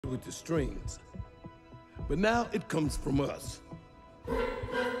with the strings. But now it comes from us.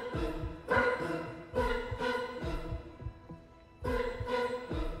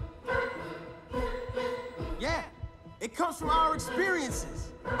 Yeah, it comes from our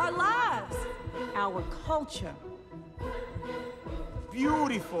experiences. Our lives, our culture.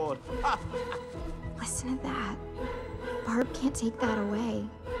 Beautiful. Listen to that. Barb can't take that away.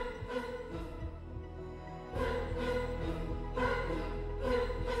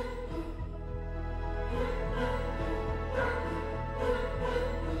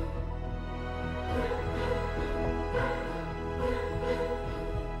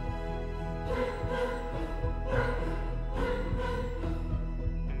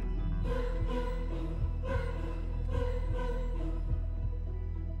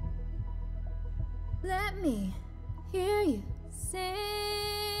 Let me hear you sing.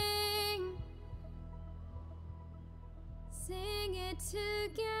 Sing it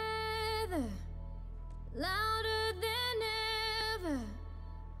together, louder than ever.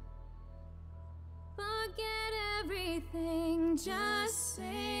 Forget everything, just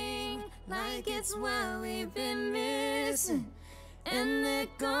sing like it's what we've been missing. And they're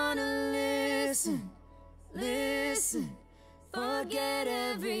gonna listen, listen. Forget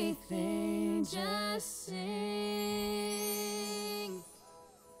everything, just sing.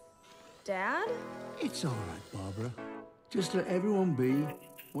 Dad? It's all right, Barbara. Just let everyone be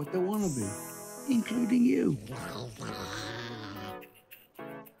what they want to be, including you.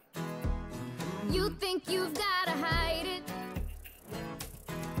 You think you've gotta hide it.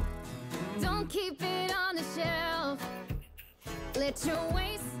 Don't keep it on the shelf. Let your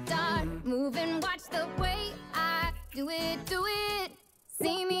waist start moving. Watch the way I do it, do it.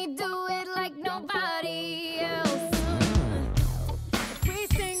 See me do it like nobody else. If we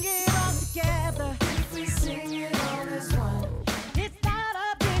sing it all together, if we sing it all as one, it's not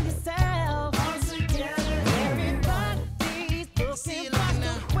up in yourself. All together, everybody's looking for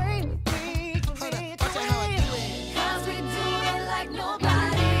the way we do it. Cause we do it like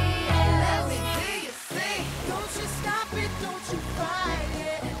nobody else. Let me hear you sing. Don't you stop it, don't you fight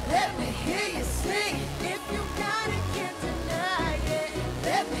it. Let me hear you sing. If you got it, can't deny it.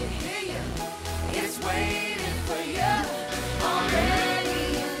 Let me hear you. It's waiting for you. Already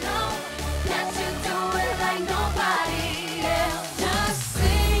you know that you do it like nobody else. Just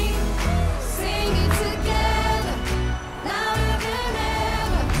sing, sing it together, louder than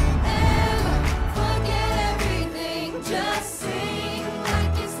ever, ever. Forget everything, just sing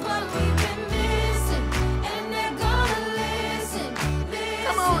like it's what we've been missing. And they're gonna listen, listen.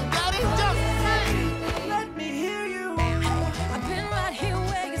 Come on, Daddy, just sing. Let me hear you. I've been right here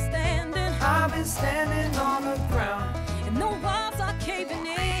where you're standing. I've been standing on the ground. And the walls are caving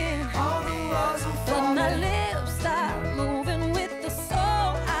in. All the walls are falling. But my lips start moving with the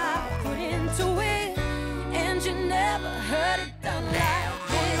soul I put into it. And you never heard it done like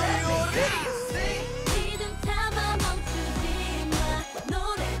this. Let me hear you sing. 이름타만 멈추지 마.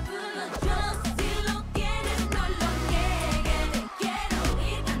 노래 불러줘. Si lo quieres, no lo niegues. Te quiero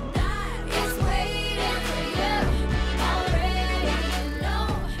oír cantar. It's waiting for you. Already you know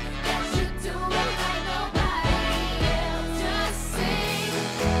that you do it like nobody else. Just sing,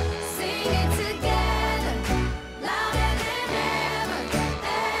 sing it together, louder than ever,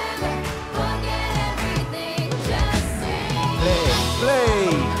 ever. Forget everything, just sing. play.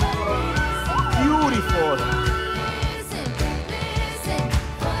 Beautiful. Listen, listen,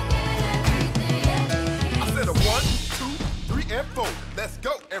 forget everything. I said a 1, 2, 3, and 4. Let's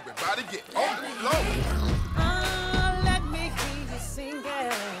go, everybody get on the floor. Let me hear you sing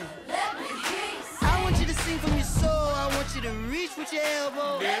it. Let me hear you sing. I want you to sing from your soul. I want you to reach with your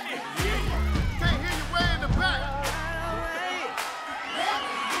elbow. Let me hear you. Can't hear you way in the back. Let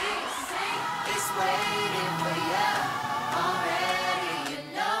me hear you sing. It's way